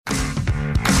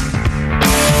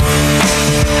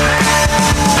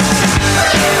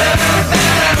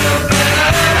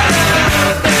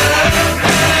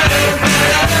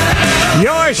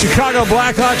right, Chicago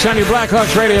Blackhawks on your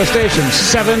Blackhawks radio station,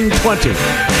 720.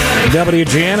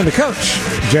 WGN and the coach,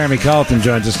 Jeremy Colliton,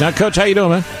 joins us now. Coach, how you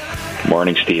doing, man?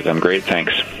 Morning, Steve. I'm great,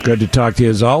 thanks. Good to talk to you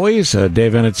as always.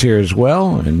 Dave Ennett's here as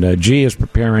well, and G is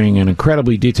preparing an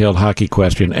incredibly detailed hockey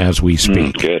question as we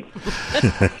speak. Good.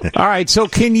 All right, so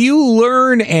can you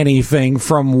learn anything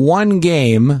from one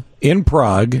game in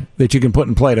Prague that you can put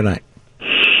in play tonight?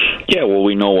 Yeah, well,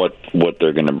 we know what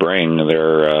they're going to bring.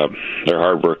 They're a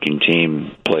hard-working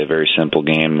team, play a very simple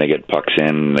game. They get pucks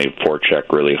in, they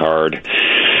forecheck really hard.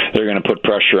 They're going to put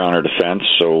pressure on our defense,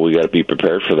 so we got to be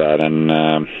prepared for that. And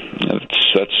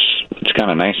it's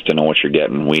kind of nice to know what you're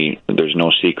getting. There's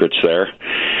no secrets there,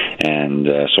 and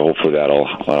so hopefully that'll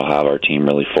have our team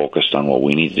really focused on what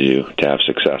we need to do to have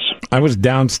success. I was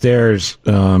downstairs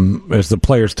as the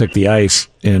players took the ice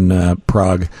in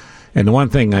Prague. And the one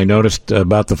thing I noticed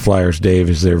about the Flyers, Dave,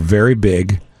 is they're very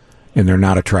big and they're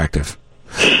not attractive.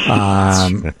 But I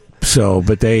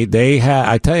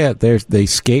tell you, they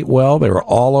skate well. They were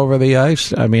all over the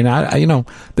ice. I mean,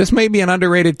 this may be an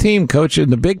underrated team, Coach, in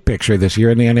the big picture this year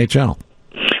in the NHL.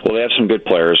 Well, they have some good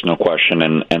players, no question.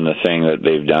 And the thing that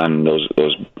they've done, those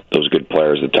good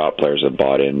players, the top players, have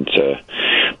bought into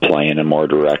playing a more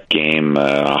direct game,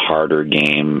 a harder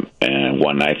game, and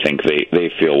one I think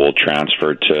they feel will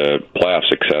transfer to playoff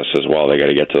success as well. They got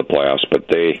to get to the playoffs, but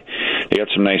they got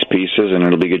some nice pieces, and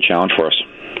it'll be a good challenge for us.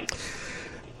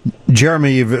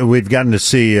 Jeremy, we've gotten to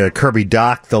see Kirby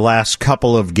Dach the last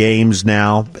couple of games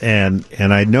now, and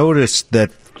I noticed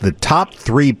that the top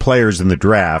three players in the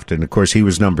draft, and of course he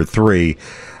was number 3,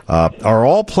 are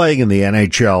all playing in the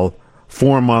NHL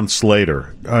 4 months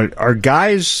later. Are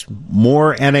guys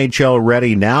more NHL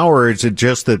ready now, or is it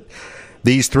just that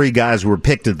these 3 guys were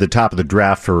picked at the top of the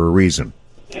draft for a reason?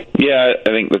 Yeah, I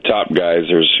think the top guys,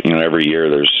 there's every year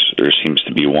there seems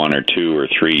to be 1 or 2 or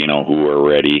 3 who are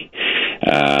ready.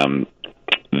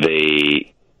 The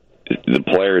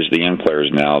young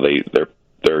players now,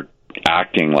 they're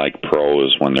acting like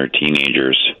pros when they're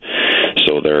teenagers,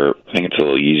 so I think it's a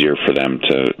little easier for them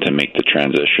to make the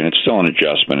transition. It's still an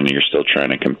adjustment, and you're still trying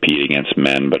to compete against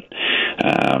men, but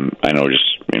I know just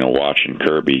watching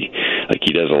Kirby, like,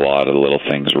 he does a lot of little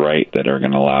things right that are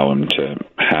going to allow him to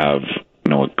have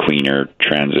a cleaner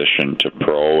transition to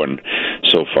pro, and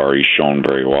so far he's shown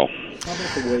very well.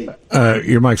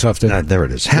 Your mic's off, Dave. There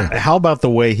it is. How about the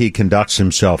way he conducts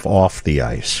himself off the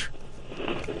ice?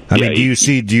 I mean, do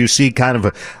you see kind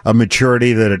of a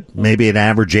maturity that maybe an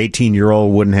average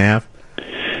 18-year-old wouldn't have?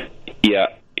 Yeah,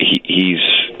 he's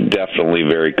definitely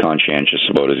very conscientious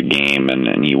about his game,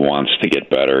 and he wants to get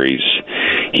better. He's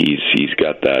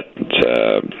got that.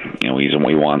 He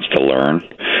wants to learn,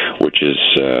 which is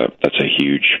that's a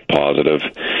huge positive.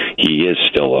 He's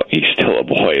still a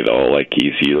boy though. Like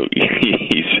he's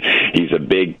a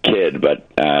big kid, but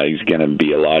he's going to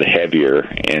be a lot heavier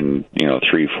in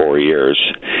 3-4 years.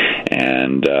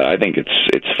 And I think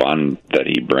it's fun that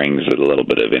he brings a little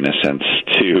bit of innocence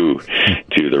to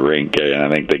the rink, and I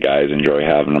think the guys enjoy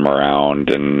having him around.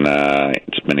 And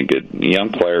it's been a good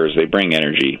young players. They bring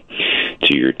energy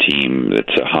to your team.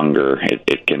 It's a hunger.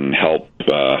 It can help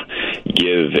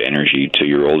give energy to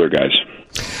your older guys.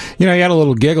 You had a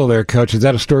little giggle there, Coach. Is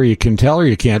that a story you can tell or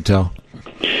you can't tell?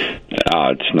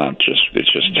 It's not just.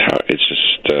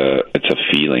 It's a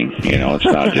feeling. It's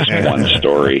not just one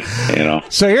story.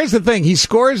 So here's the thing: he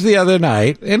scores the other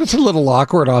night, and it's a little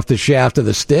awkward off the shaft of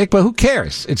the stick, but who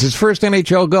cares? It's his first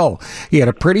NHL goal. He had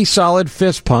a pretty solid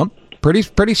fist pump.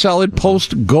 Pretty solid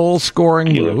post-goal scoring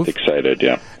move. He looked excited,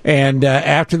 yeah. And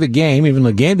after the game, even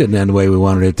the game didn't end the way we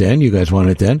wanted it to end. You guys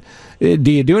wanted it to end.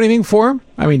 Do you do anything for him?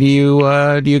 I mean, do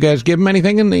you guys give him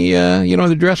anything in the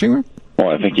the dressing room? Well,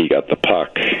 I think he got the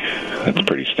puck. That's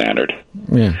pretty standard.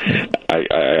 Yeah.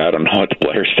 I don't know what the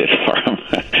players did for him,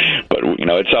 but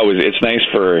it's nice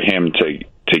for him to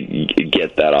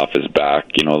get that off his back.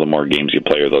 The more games you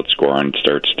play without scoring,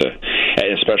 starts to,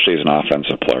 especially as an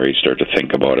offensive player, you start to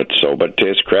think about it. So, but to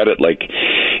his credit,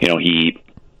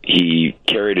 he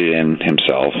carried it in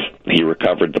himself. He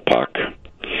recovered the puck,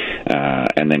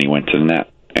 and then he went to the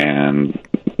net. And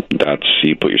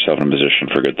you put yourself in a position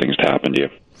for good things to happen to you.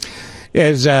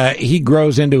 As he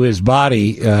grows into his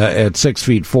body at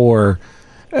 6'4",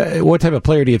 what type of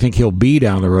player do you think he'll be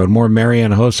down the road? More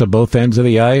Marian Hossa both ends of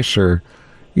the ice, or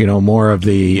more of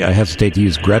the, I hesitate to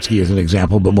use Gretzky as an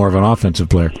example, but more of an offensive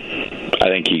player? I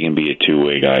think he can be a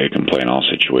two-way guy who can play in all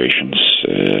situations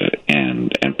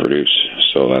and produce.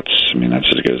 So that's as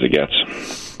good as it gets.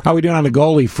 How are we doing on the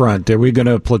goalie front? Are we going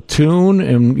to platoon?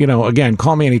 And, again,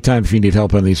 call me anytime if you need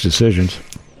help on these decisions.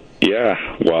 Yeah,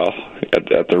 well,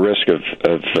 at the risk of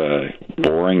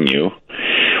boring you,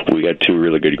 we got two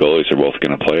really good goalies. They're both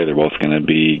going to play. They're both going to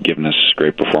be giving us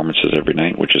great performances every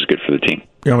night, which is good for the team.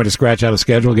 You want me to scratch out a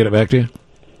schedule, get it back to you?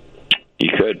 You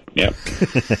could, yeah.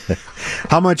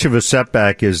 How much of a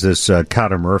setback is this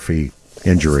Connor Murphy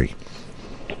injury?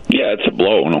 Yeah, it's a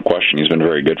blow, no question. He's been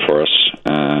very good for us.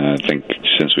 I think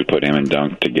since we put him and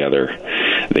Dunk together,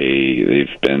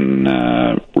 they've been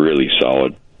really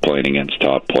solid playing against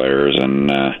top players, and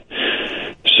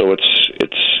so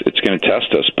it's going to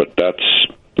test us. But that's,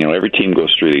 every team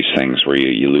goes through these things where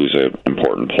you lose an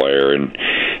important player, and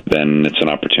then it's an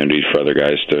opportunity for other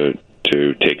guys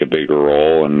to take a bigger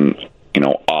role. And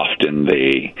often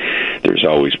there's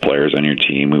always players on your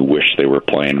team who wish they were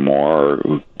playing more,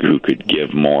 or who could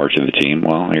give more to the team.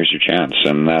 Well, here's your chance,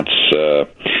 and that's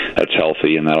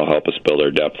healthy, and that'll help us build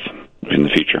our depth in the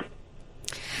future.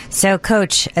 So,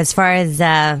 Coach, as far as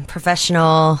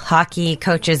professional hockey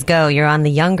coaches go, you're on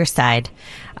the younger side.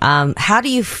 How do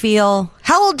you feel?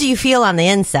 How old do you feel on the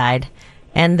inside?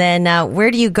 And then where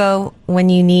do you go when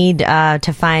you need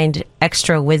to find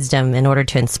extra wisdom in order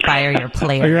to inspire your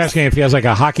players? Oh, you're asking if he has like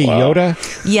a hockey Yoda?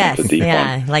 Yes,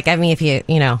 yeah. One. Like, I mean, if you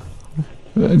know.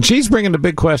 She's bringing the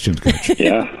big questions, Coach.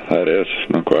 Yeah, that is,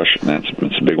 no question. That's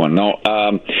a big one. No,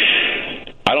 I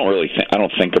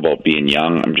don't think about being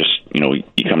young. I'm just, you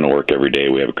come to work every day.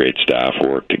 We have a great staff. We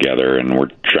work together, and we're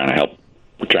trying to help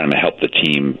the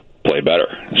team play better.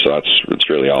 So that's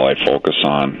really all I focus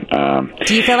on.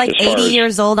 Do you feel like 80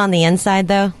 years old on the inside,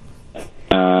 though?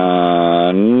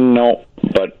 No,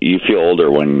 but you feel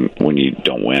older when you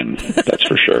don't win. That's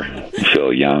for sure. You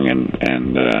feel young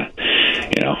and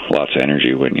lots of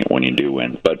energy when you do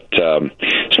win. But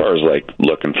as far as like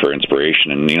looking for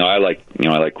inspiration, and I like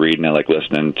reading. I like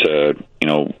listening to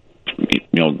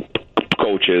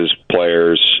coaches,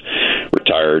 players,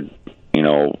 retired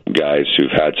guys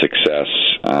who've had success.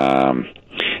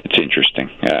 It's interesting.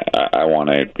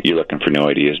 You're looking for new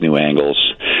ideas, new angles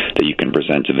that you can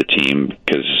present to the team,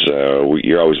 because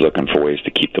you're always looking for ways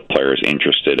to keep the players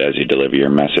interested as you deliver your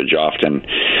message. Often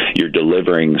you're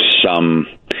delivering some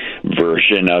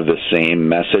version of the same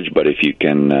message, but if you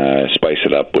can spice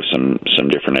it up with some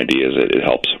different ideas, it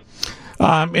helps.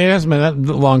 It hasn't been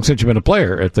that long since you've been a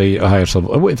player at the highest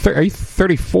level. Are you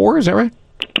 34? Is that right?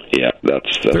 Yeah,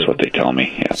 that's what they tell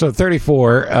me. Yeah. So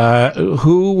 34,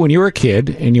 who, when you were a kid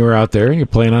and you were out there, you're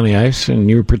playing on the ice and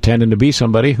you were pretending to be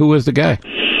somebody, who was the guy?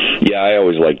 Yeah, I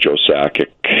always liked Joe Sakic,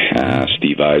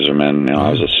 Steve Yzerman. I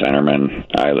was a centerman.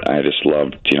 I just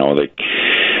loved, the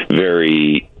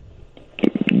very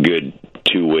good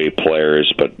two-way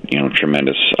players, but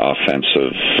tremendous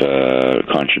offensive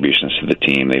contributions to the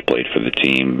team. They played for the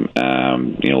team,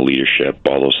 leadership,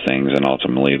 all those things, and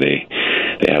ultimately they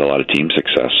had a lot of team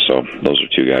success. So those are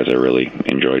two guys I really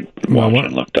enjoyed watching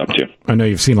and looked up to. I know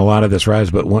you've seen a lot of this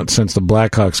rise, but since the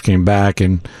Blackhawks came back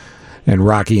and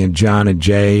Rocky and John and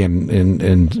Jay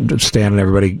and Stan and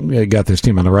everybody got this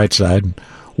team on the right side,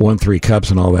 won 3 cups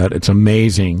and all that, it's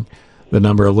amazing the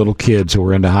number of little kids who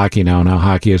are into hockey now and how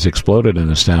hockey has exploded in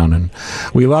this town. And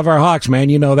we love our Hawks, man.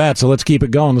 You know that. So let's keep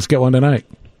it going. Let's get one tonight.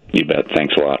 You bet.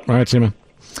 Thanks a lot. All right, Seaman.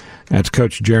 That's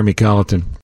Coach Jeremy Colliton.